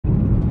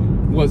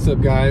What's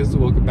up, guys?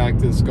 Welcome back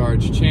to the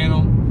Scarge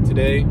channel.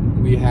 Today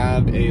we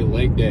have a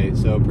leg day,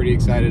 so pretty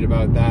excited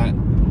about that.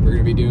 We're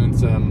gonna be doing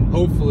some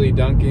hopefully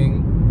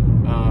dunking.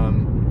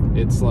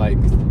 It's like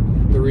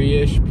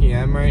 3-ish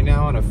p.m. right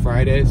now on a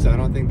Friday, so I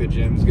don't think the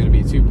gym's gonna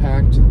be too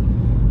packed.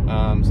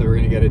 So we're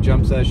gonna get a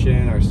jump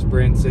session, our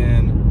sprints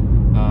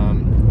in,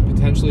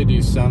 potentially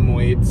do some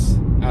weights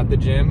at the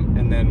gym,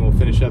 and then we'll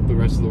finish up the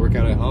rest of the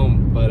workout at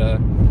home. But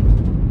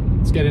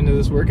let's get into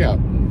this workout.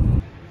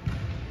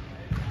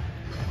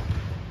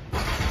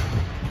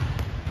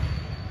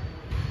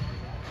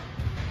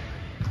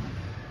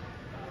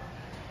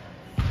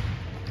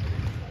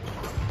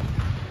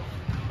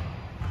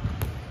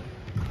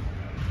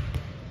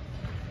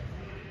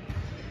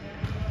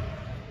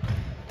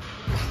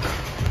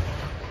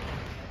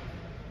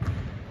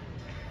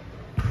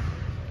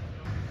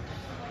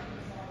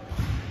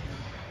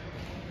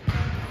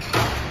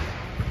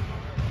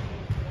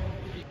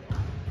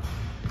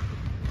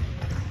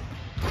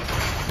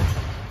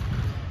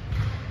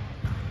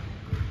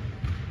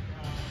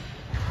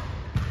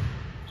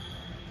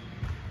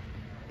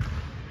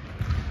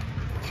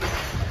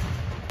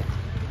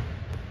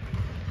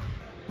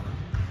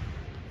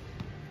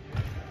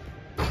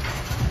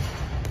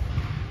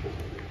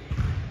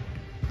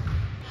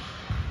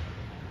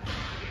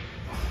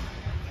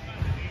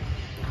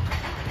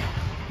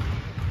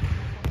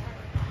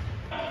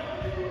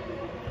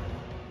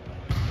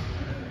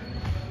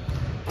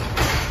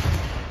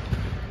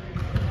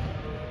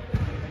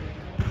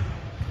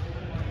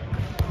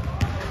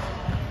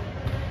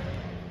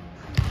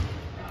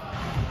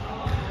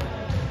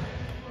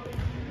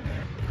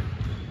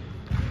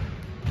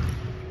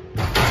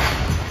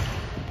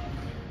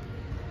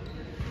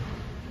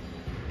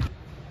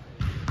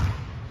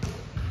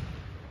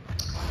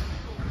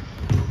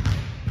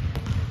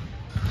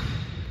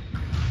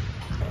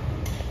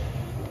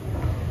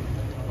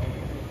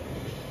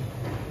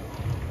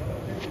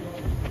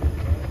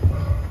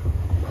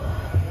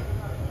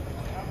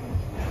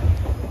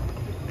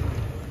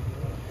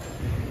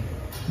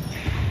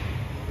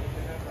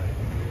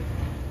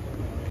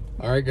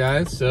 All right,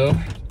 guys, so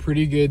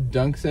pretty good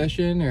dunk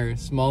session or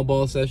small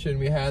ball session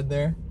we had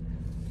there.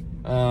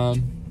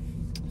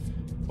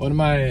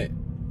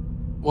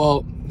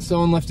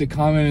 Someone left a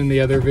comment in the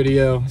other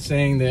video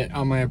saying that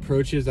on my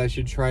approaches I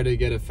should try to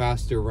get a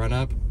faster run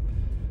up.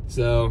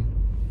 So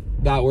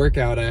that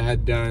workout I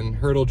had done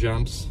hurdle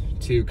jumps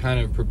to kind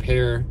of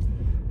prepare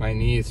my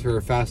knees for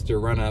a faster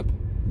run up,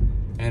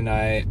 and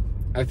I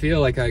feel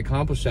like I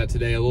accomplished that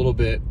today a little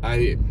bit.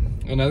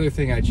 Another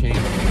thing I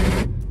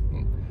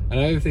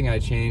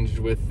changed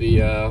with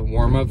the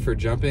warm-up for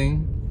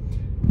jumping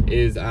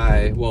is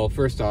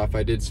first off,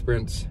 I did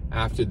sprints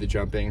after the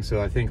jumping,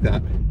 so I think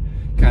that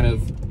kind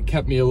of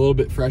kept me a little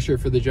bit fresher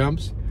for the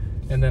jumps.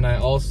 And then I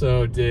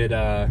also did,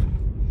 I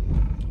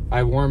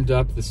warmed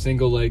up the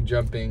single leg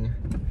jumping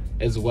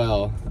as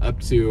well, up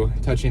to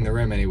touching the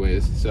rim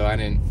anyways, so I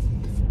didn't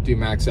do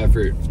max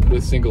effort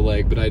with single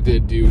leg, but I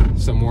did do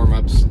some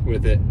warm-ups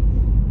with it.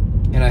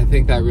 And I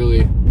think that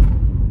really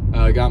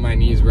got my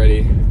knees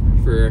ready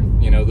for,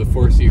 you know, the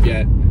force you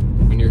get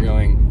when you're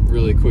going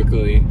really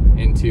quickly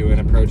into an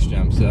approach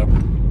jump. So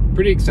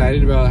pretty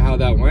excited about how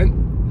that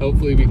went.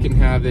 Hopefully we can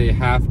have a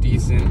half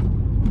decent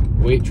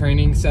weight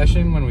training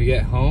session when we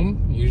get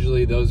home.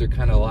 Usually those are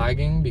kind of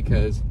lagging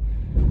because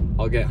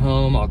I'll get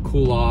home, I'll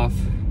cool off,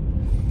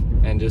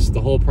 and just the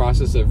whole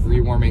process of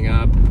re-warming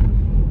up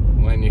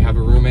when you have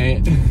a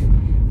roommate,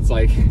 it's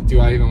like,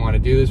 do I even want to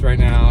do this right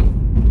now?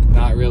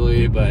 Not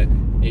really, but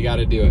you got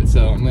to do it.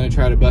 So I'm going to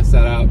try to bust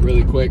that out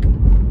really quick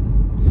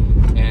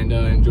and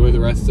enjoy the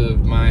rest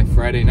of my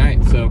Friday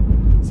night. So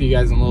see you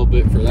guys in a little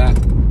bit for that.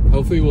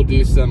 Hopefully we'll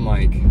do some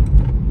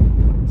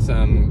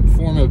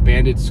form of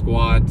banded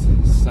squat,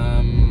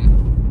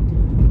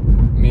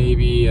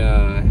 maybe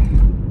a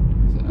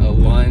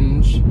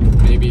lunge,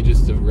 maybe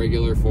just a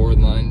regular forward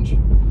lunge,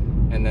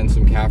 and then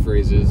some calf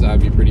raises.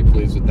 I'd be pretty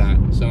pleased with that.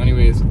 So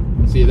anyways,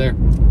 see you there.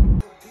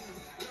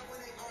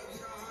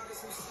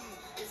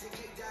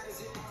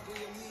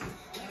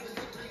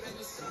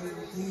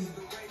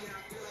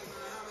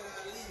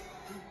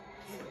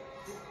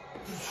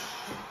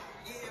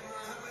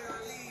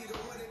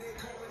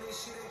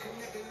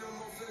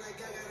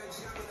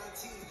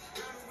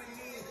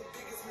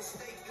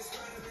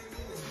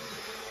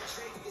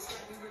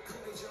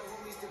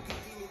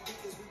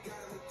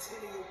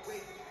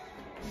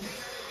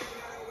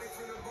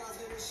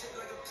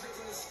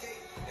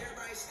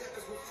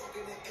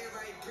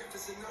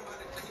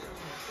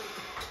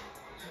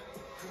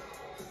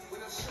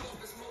 When I show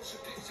up, it's motion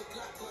picture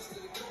blockbuster.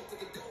 The goat with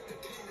the gold, the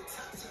pen, the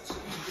top toucher.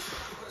 It's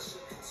blockbuster.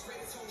 Spray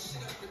this whole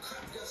shit up, the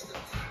crap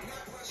duster.